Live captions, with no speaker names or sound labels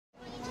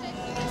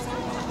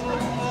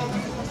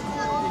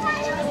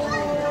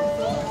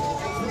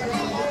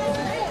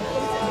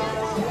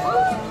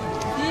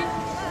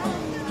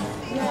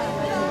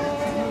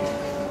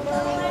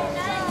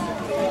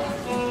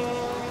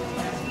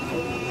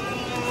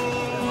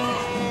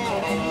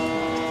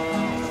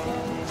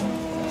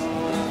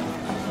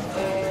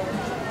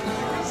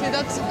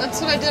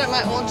that's what I did at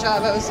my old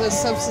job. I was a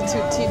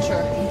substitute teacher.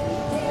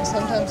 And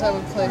sometimes I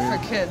would play for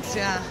kids,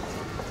 yeah.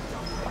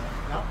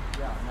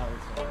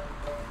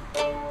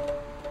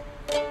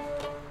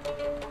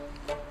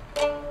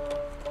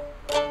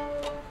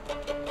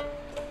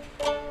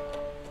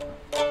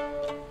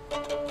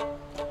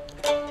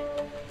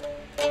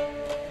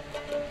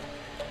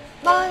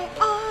 My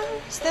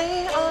arms,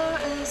 they are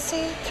a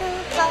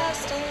see-through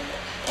plastic.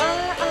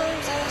 My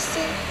arms are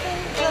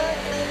see-through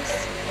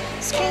bloodless,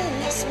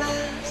 skinless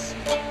mass.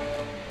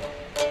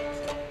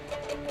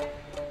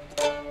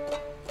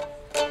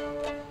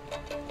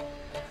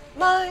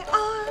 My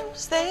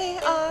arms, they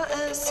are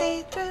a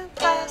see-through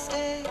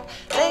plastic.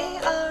 They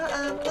are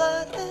a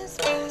bloodless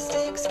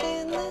plastic,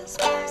 skinless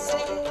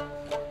plastic.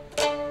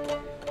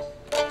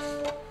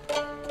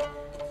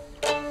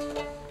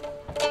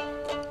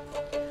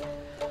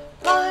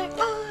 My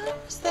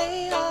arms,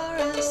 they are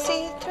a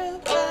see-through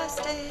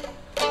plastic.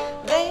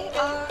 They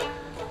are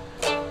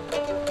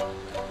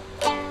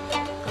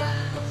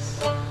glass.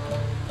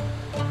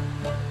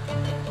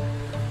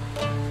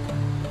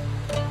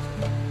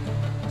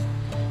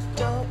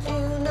 Don't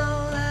you know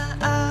that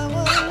I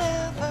will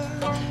never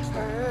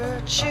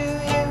hurt you?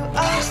 You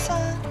are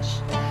such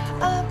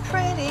a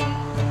pretty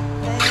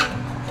thing.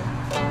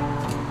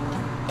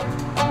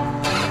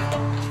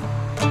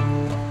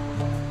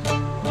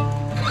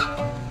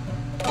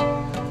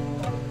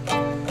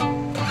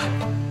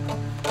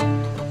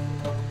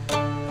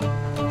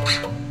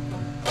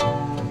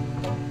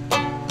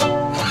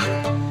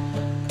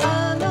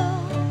 I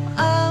know I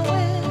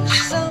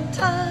wish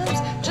sometimes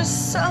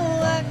just so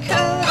I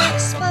could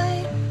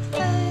explain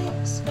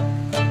things.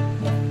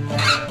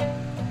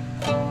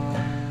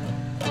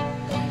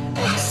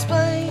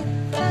 Explain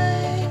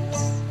things.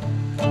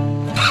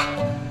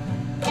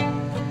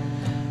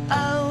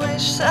 I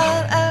wish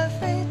that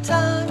every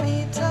time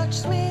he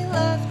touched me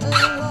left a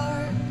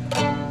mark.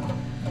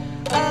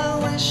 I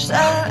wish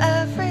that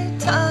every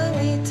time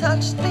he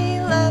touched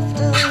me left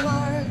a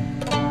mark.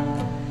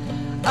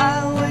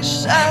 I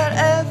wish that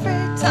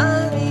every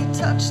time he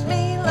touched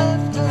me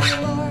left a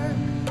mark.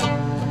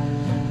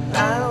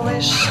 I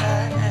wish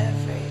that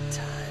every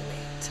time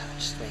he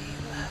touched me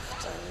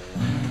left a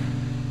mark.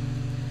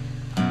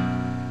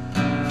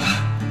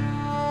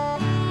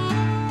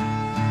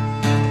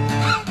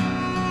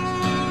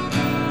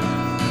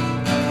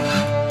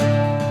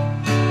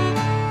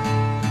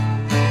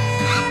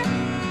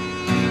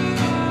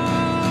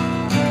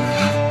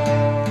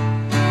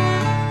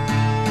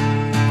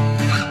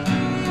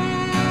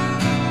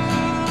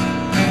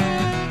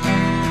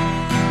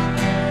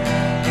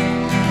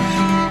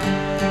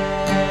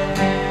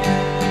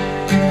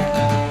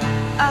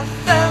 I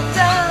fell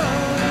down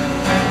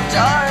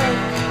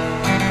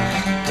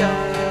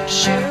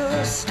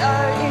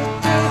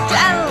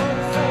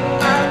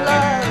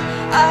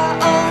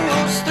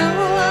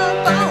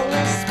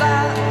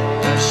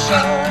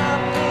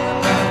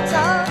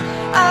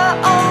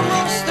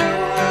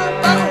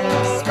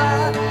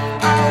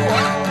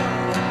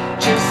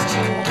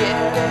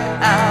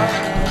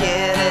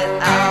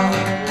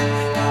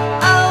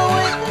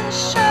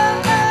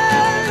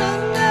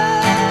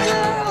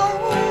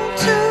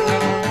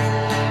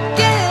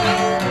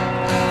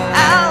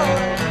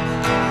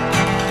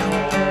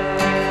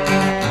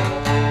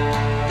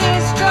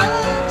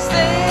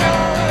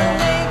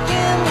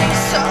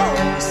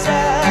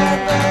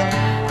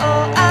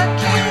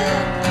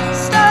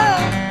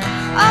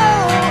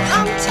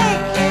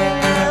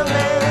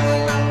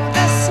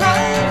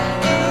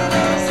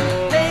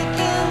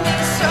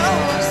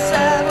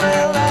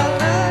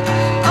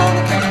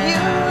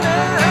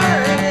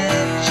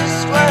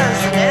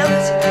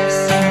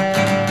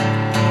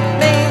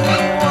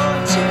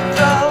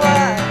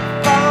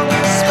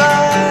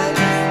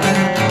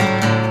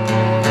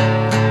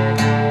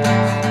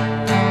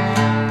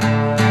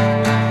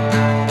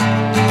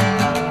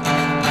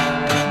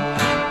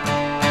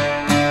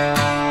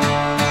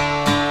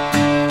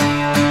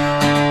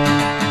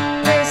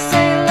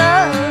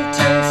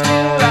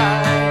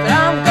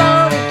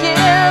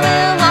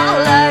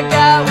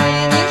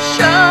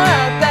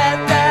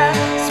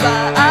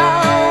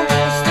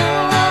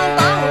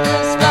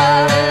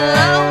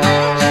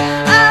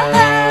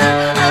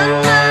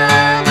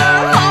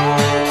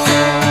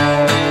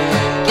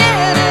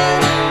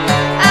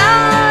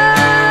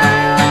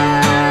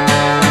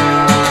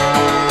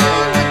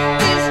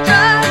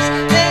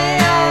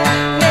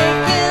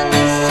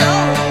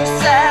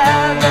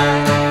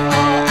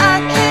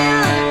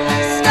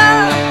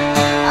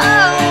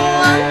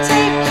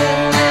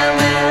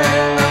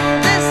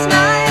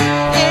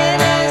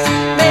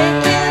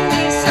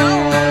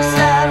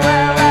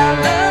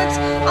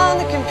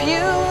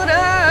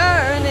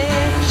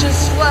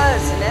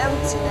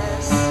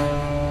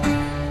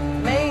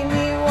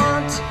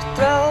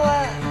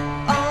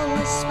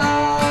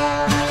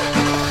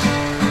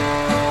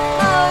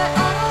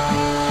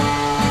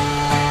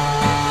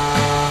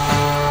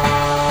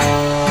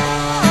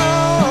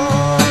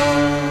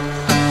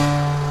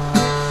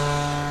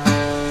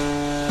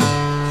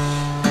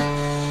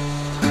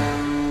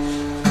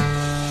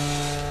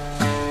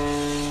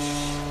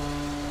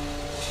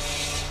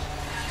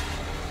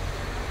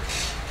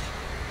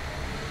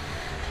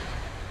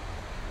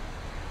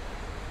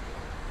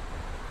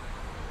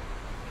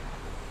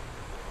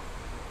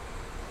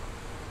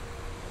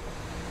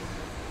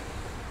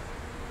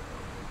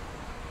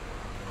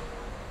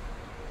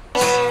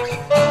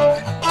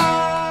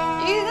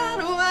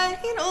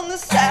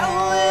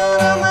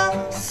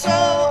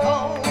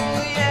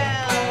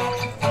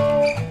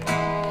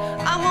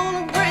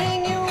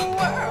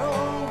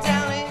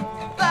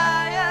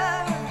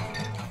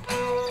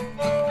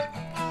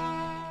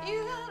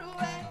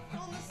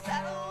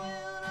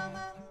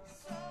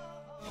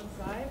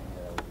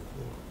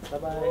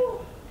Bye-bye.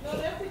 No,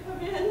 they have to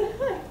come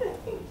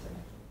in.